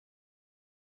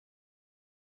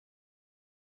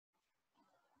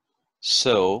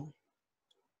So,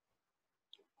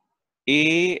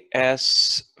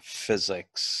 AS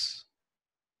Physics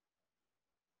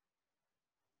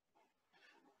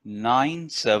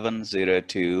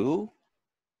 9702.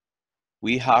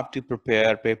 We have to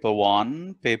prepare paper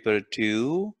 1, paper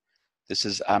 2. This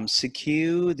is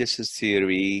MCQ, this is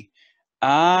theory,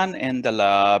 and in the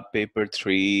lab, paper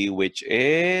 3, which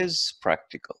is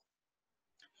practical.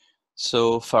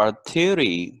 So for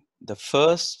theory, the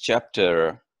first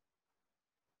chapter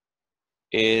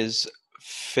is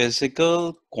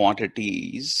physical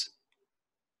quantities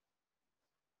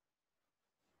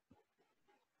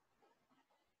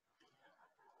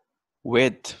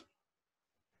with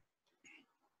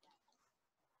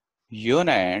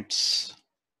units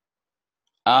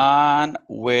and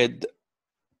with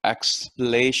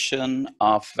explanation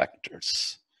of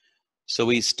vectors. So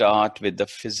we start with the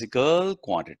physical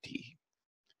quantity.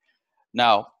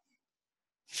 Now,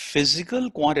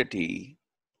 physical quantity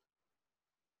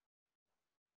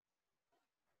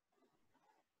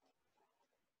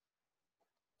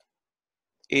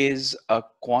is a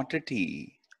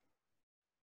quantity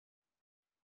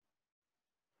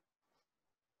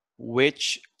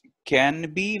which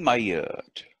can be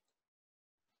measured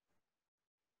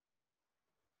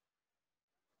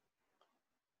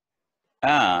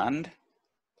and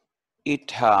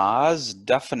it has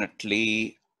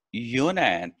definitely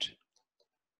unit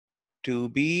to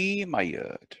be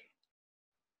measured.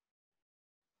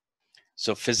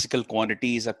 So physical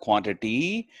quantity is a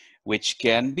quantity which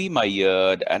can be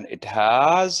measured and it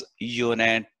has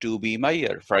unit to be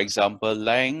measured. For example,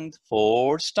 length,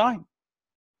 force, time.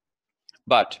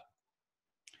 But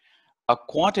a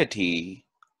quantity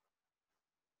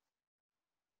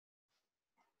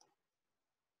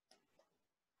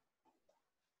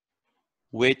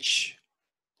which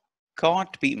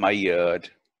can't be measured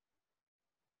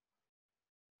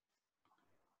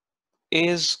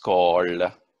is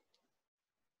called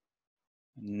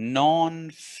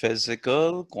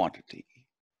non-physical quantity.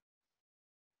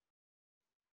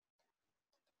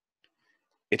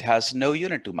 It has no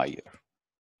unit to measure.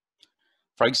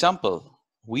 For example,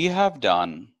 we have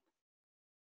done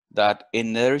that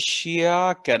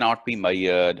inertia cannot be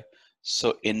measured.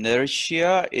 So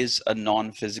inertia is a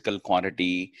non-physical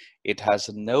quantity. It has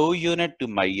no unit to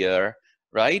measure,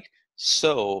 right?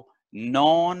 So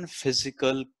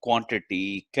non-physical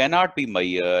quantity cannot be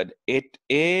measured. It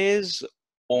is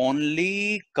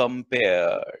only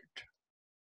compared.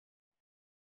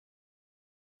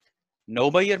 No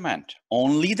measurement,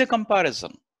 only the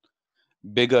comparison.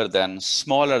 Bigger than,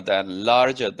 smaller than,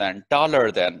 larger than,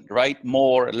 taller than, right?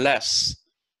 More, less,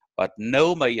 but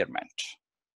no measurement.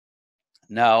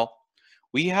 Now,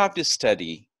 we have to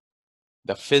study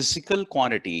the physical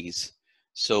quantities.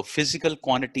 So physical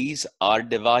quantities are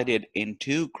divided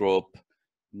into groups.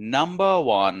 Number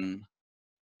one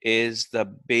is the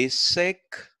basic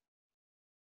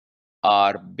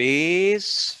or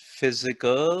base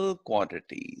physical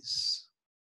quantities.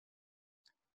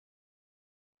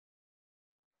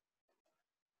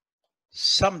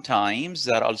 Sometimes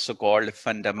they're also called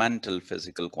fundamental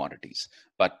physical quantities,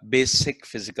 but basic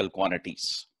physical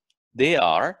quantities. They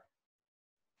are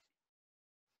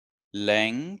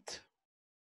length,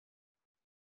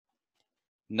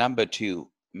 number two,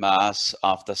 mass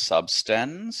of the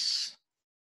substance,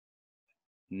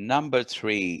 number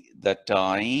three, the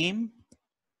time,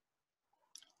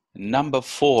 number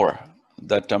four,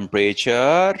 the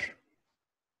temperature,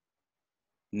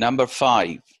 number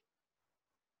five,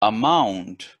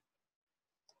 amount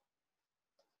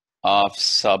of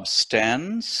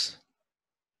substance.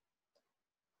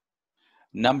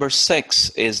 Number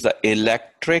six is the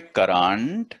electric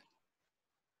current.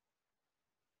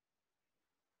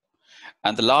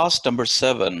 And the last, number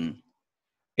seven,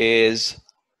 is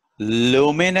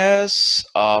luminance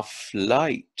of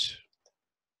light,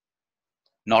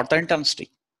 not the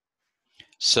intensity.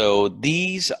 So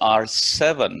these are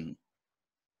seven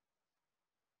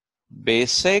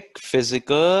basic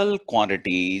physical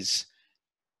quantities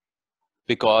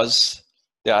because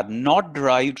they are not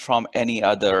derived from any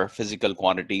other physical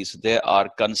quantities. They are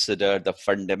considered the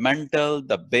fundamental,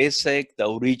 the basic, the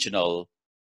original.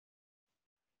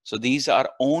 So these are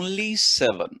only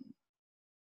seven.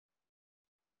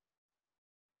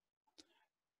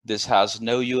 This has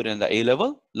no unit in the A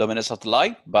level, luminance of the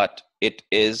light, but it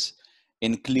is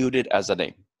included as a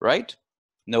name, right?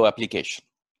 No application.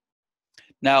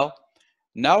 Now,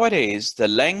 nowadays, the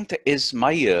length is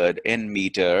measured in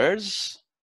meters,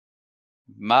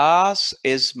 mass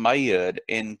is measured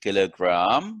in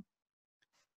kilogram,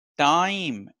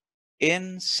 time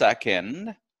in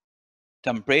second,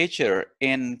 temperature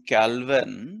in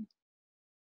Kelvin,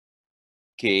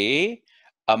 K,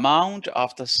 amount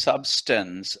of the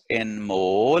substance in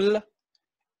mole,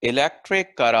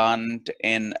 electric current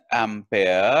in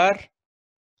ampere,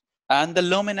 and the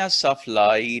luminance of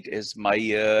light is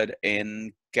measured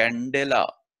in candela,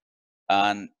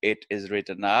 and it is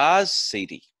written as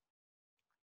CD.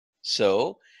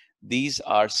 So these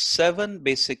are 7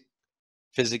 basic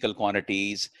physical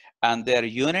quantities, and their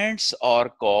units are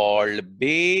called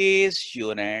base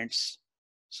units.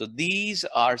 So these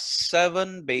are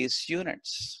 7 base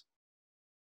units.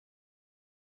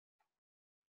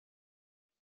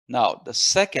 Now, the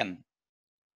second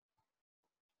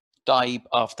type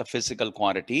of the physical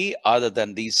quantity, other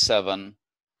than these 7,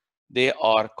 they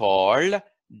are called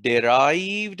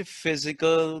derived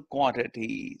physical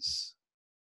quantities.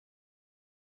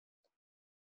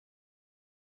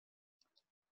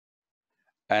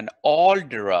 And all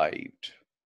derived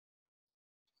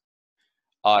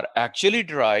are actually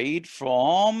derived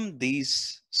from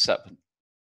these 7.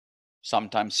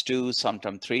 Sometimes 2,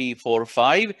 sometimes 3, 4,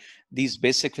 5. These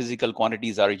basic physical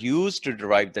quantities are used to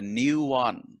derive the new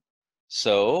one.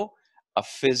 So a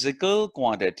physical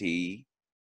quantity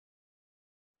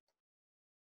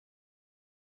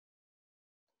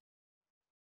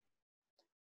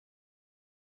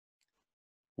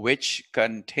which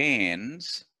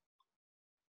contains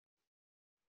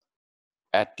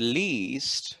at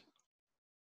least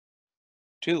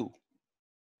 2,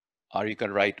 or you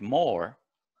can write more,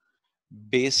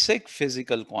 basic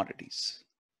physical quantities.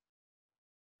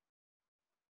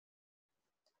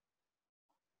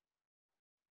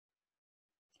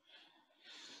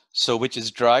 So which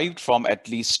is derived from at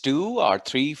least 2 or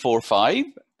 3, 4, 5,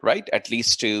 right? At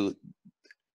least 2.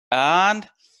 And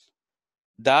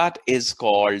that is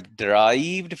called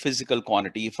derived physical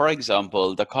quantity. For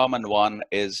example, the common one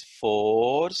is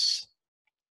force,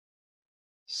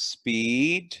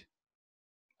 speed,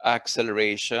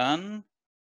 acceleration,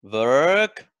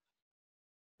 work,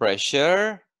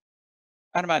 pressure,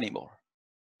 and many more.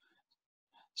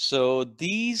 So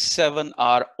these 7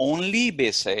 are only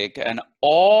basic, and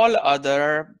all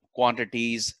other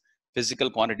quantities, physical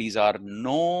quantities, are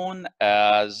known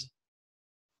as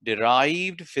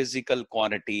derived physical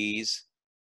quantities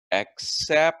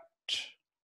except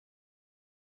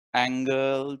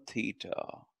angle theta.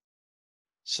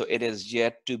 So it is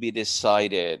yet to be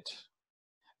decided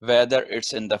whether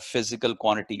it's in the physical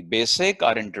quantity basic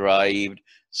or in derived.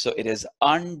 So it is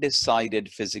undecided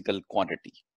physical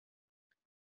quantity.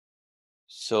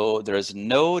 So there is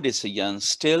no decision.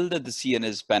 Still the decision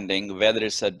is pending whether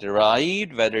it's a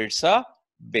derived, whether it's a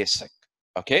basic.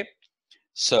 Okay.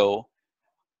 So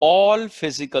all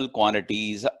physical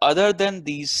quantities other than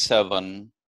these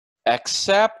 7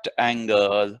 except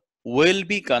angle will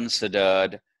be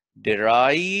considered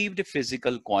derived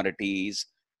physical quantities.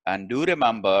 And do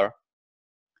remember,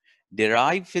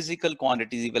 derived physical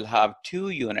quantities will have 2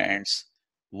 units.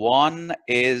 One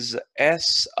is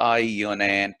SI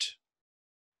unit,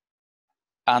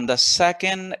 and the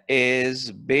second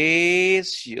is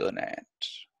base unit.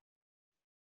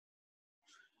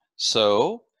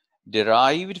 So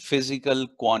derived physical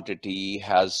quantity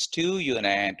has 2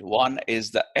 units. One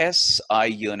is the SI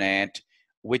unit,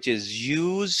 which is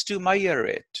used to measure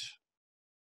it,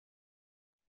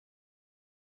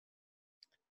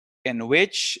 in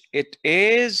which it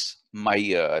is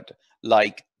measured,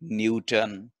 like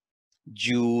Newton,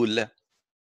 Joule,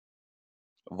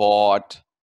 Watt,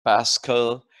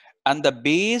 Pascal. And the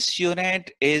base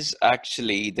unit is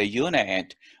actually the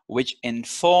unit which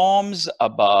informs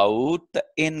about the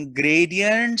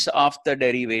ingredients of the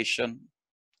derivation.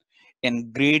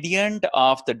 Ingredient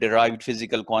of the derived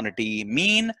physical quantity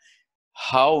mean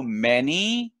how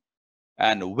many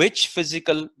and which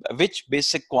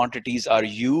basic quantities are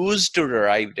used to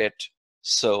derive it.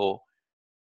 So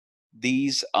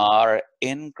these are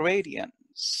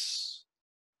ingredients.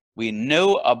 We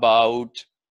know about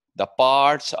the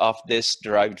parts of this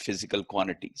derived physical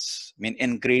quantities, I mean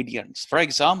ingredients. For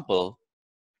example,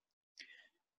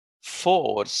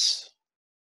 force,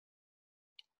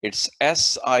 its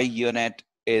SI unit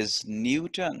is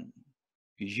Newton.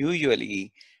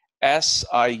 Usually,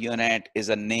 SI unit is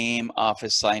a name of a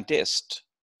scientist.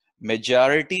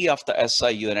 Majority of the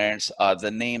SI units are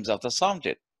the names of the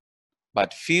scientist,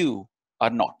 but few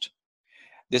are not.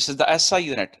 This is the SI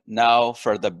unit. Now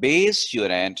for the base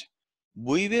unit,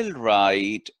 we will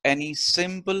write any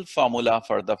simple formula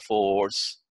for the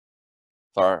force.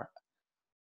 For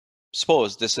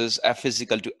suppose this is F is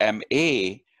equal to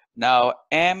MA. Now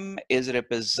M is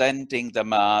representing the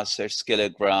mass, it's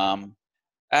kilogram,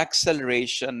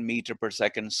 acceleration meter per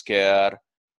second square,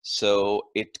 So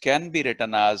it can be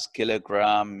written as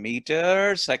kilogram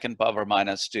meter second power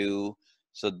minus 2.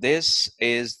 So this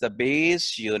is the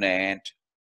base unit,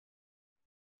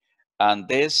 and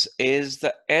this is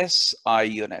the SI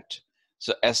unit.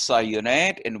 So SI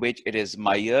unit in which it is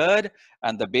measured,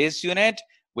 and the base unit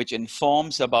which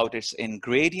informs about its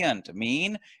ingredient,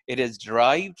 mean it is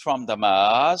derived from the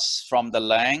mass, from the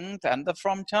length, and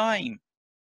from time,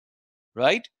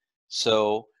 right?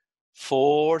 So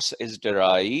force is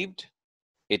derived.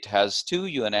 It has two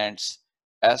units,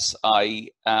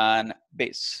 SI and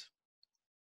base.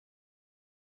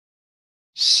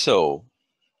 So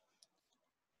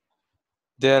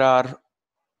there are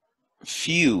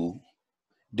few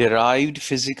derived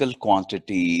physical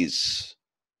quantities.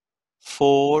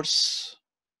 Force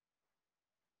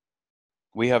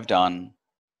we have done.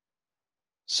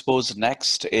 Suppose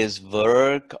next is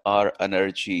work or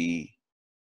energy.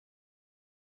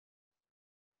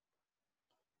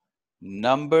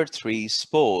 Number 3,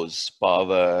 suppose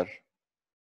power.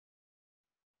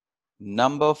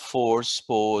 Number 4,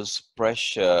 suppose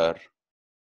pressure.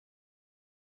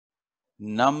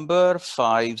 Number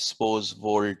 5, suppose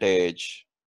voltage.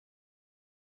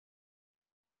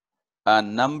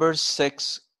 And number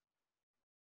 6,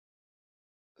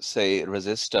 say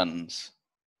resistance.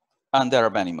 And there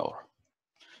are many more.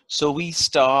 So we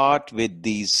start with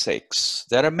these 6.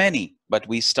 There are many, but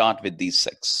we start with these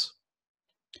 6.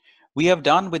 We have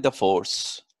done with the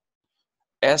force,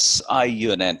 SI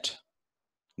unit,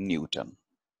 Newton.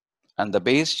 And the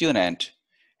base unit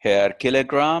here,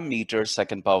 kilogram meter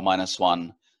second power minus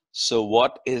 1. So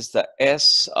what is the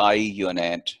SI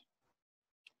unit?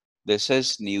 This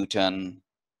is Newton.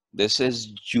 This is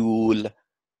joule.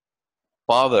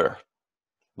 Power,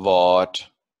 watt.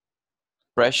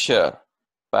 Pressure,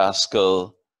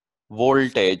 Pascal.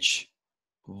 Voltage,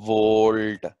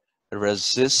 volt.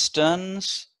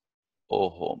 Resistance,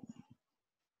 ohm.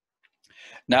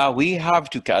 Now we have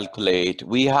to calculate,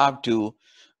 we have to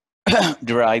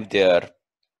derive their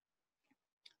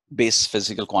base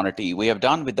physical quantity. We have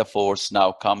done with the force,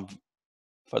 now come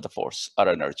for the force or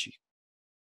energy.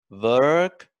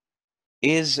 Work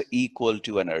is equal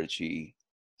to energy,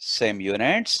 same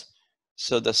units.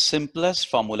 So the simplest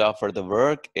formula for the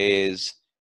work is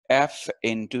F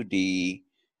into D.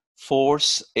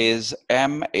 Force is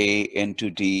MA into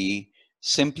D.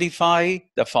 Simplify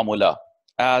the formula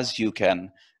as you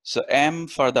can. So M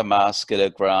for the mass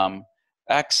kilogram,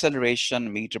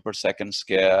 acceleration meter per second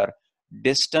square,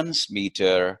 distance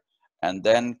meter, and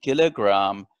then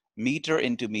kilogram, meter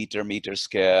into meter, meter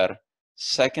square,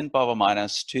 second power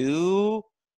minus 2.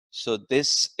 So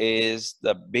this is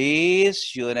the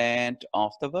base unit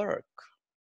of the work.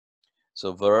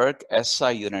 So work,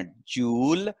 SI unit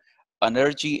joule,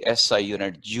 energy, SI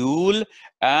unit joule,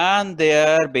 and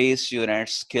their base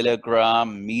units,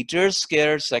 kilogram, meter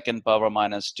square, second power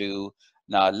minus 2.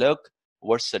 Now look,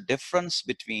 what's the difference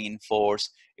between force?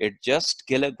 It's just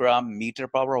kilogram, meter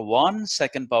power 1,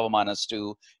 second power minus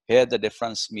 2. Here the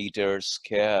difference meter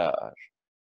square.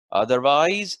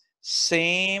 Otherwise,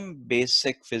 same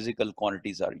basic physical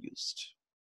quantities are used,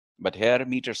 but here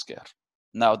meter square.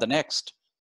 Now the next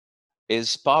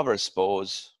is power,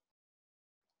 suppose.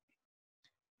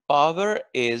 Power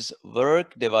is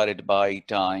work divided by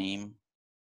time.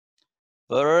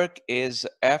 Work is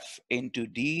F into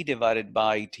D divided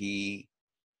by T.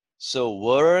 So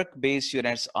work base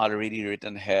units already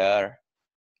written here.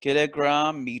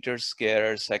 Kilogram, meter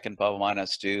square, second power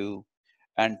minus 2,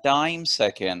 and time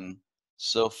second.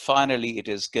 So finally it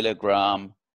is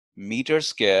kilogram, meter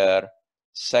square,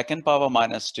 second power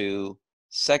minus 2,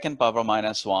 second power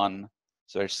minus 1.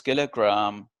 So it's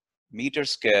kilogram, meter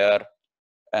square,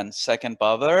 and second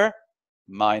power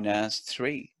minus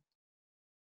 3.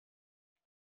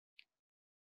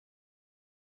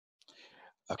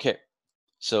 Okay,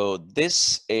 so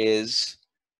this is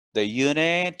the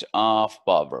unit of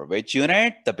power. Which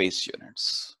unit? The base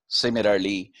units.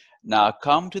 Similarly, now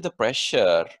come to the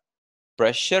pressure.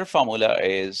 Pressure formula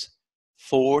is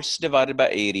force divided by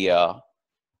area,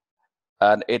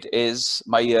 and it is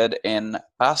measured in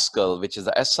Pascal, which is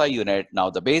the SI unit.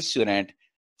 Now the base unit,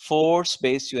 force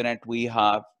base unit, we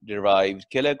have derived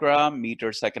kilogram,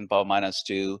 meter second power minus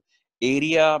 2,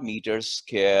 area, meter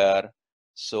square.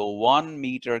 So 1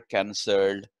 meter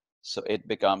cancelled, so it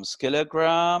becomes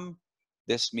kilogram.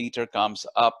 This meter comes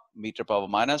up, meter power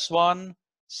minus 1,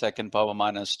 second power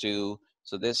minus 2.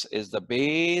 So this is the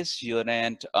base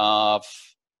unit of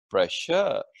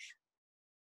pressure.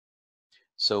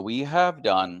 So we have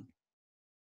done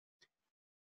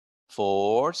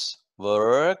force,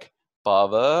 work,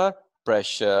 power,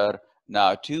 pressure.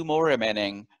 Now two more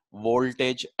remaining.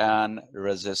 voltage and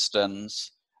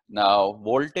resistance. Now,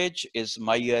 voltage is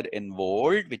measured in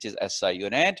volt, which is SI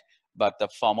unit, but the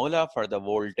formula for the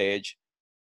voltage,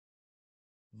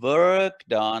 work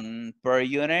done per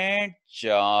unit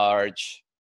charge.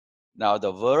 Now,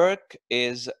 the work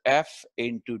is F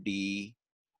into D,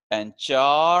 and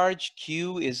charge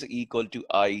Q is equal to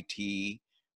IT.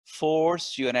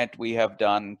 Force unit we have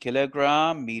done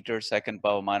kilogram, meter, second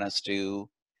power minus 2.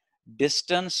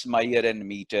 Distance measured in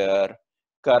meter,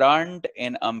 current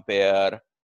in ampere,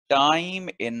 time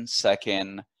in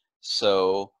second.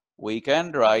 So we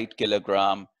can write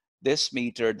kilogram, this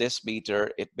meter,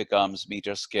 it becomes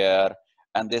meter square,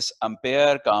 and this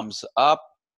ampere comes up,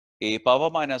 a power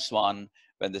minus 1.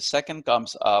 When the second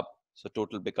comes up, so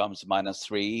total becomes minus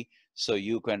 3. So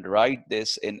you can write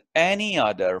this in any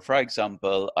order. For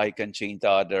example, I can change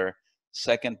the order,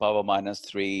 second power minus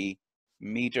 3,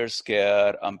 meter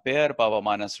square, ampere power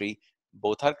minus 3,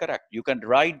 both are correct. You can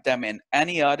write them in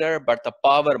any order, but the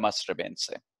power must remain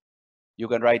same. You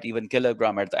can write even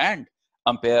kilogram at the end,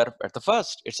 ampere at the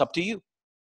first. It's up to you.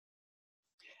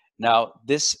 Now,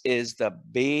 this is the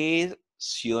base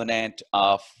unit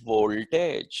of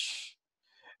voltage.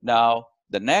 Now,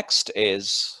 the next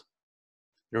is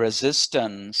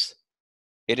resistance.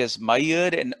 It is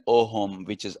measured in ohm,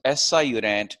 which is SI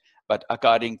unit, but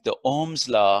according to Ohm's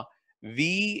law,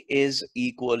 V is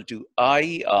equal to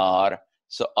IR.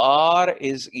 So R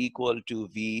is equal to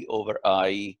V over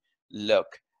I.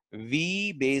 Look,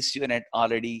 V base unit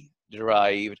already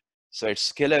derived, so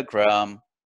it's kilogram,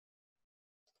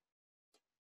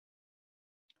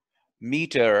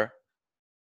 meter,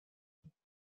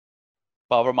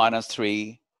 power minus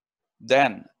 3,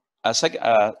 then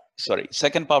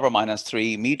second power minus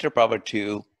 3, meter power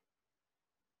 2,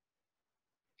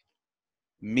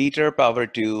 meter power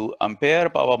 2, ampere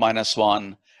power minus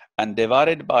 1, and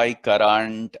divided by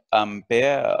current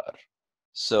ampere.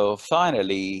 So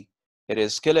finally, it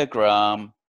is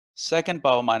kilogram, second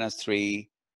power minus 3,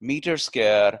 meter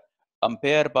square,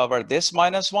 ampere power, this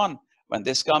minus 1. When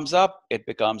this comes up, it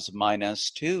becomes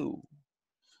minus 2.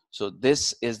 So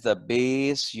this is the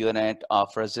base unit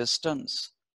of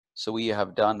resistance. So we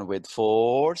have done with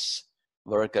force,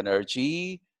 work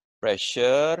energy,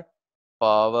 pressure,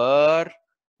 power,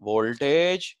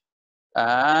 voltage,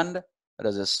 and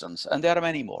resistance. And there are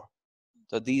many more.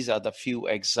 So these are the few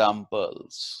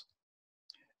examples.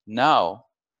 Now,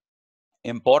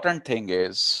 important thing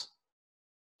is,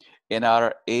 in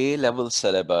our A-level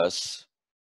syllabus,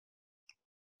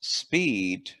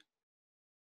 speed,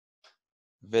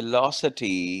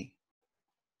 velocity,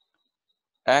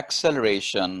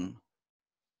 acceleration,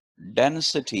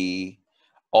 density,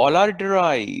 all are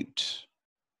derived,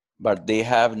 but they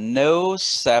have no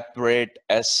separate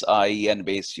SI and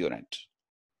base unit.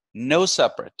 No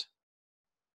separate.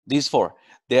 These four,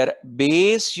 their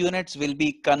base units will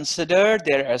be considered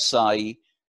their SI.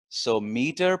 So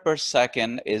meter per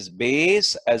second is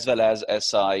base as well as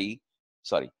SI,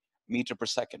 meter per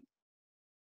second,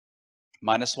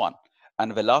 minus 1.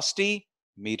 And velocity,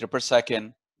 meter per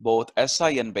second, both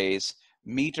SI and base,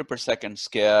 meter per second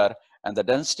square. And the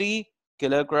density,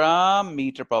 kilogram,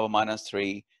 meter power minus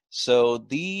 3. So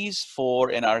these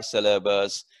four in our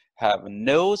syllabus have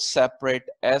no separate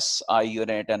SI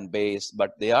unit and base,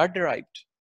 but they are derived.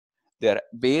 Their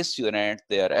base unit,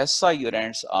 their SI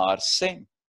units are same.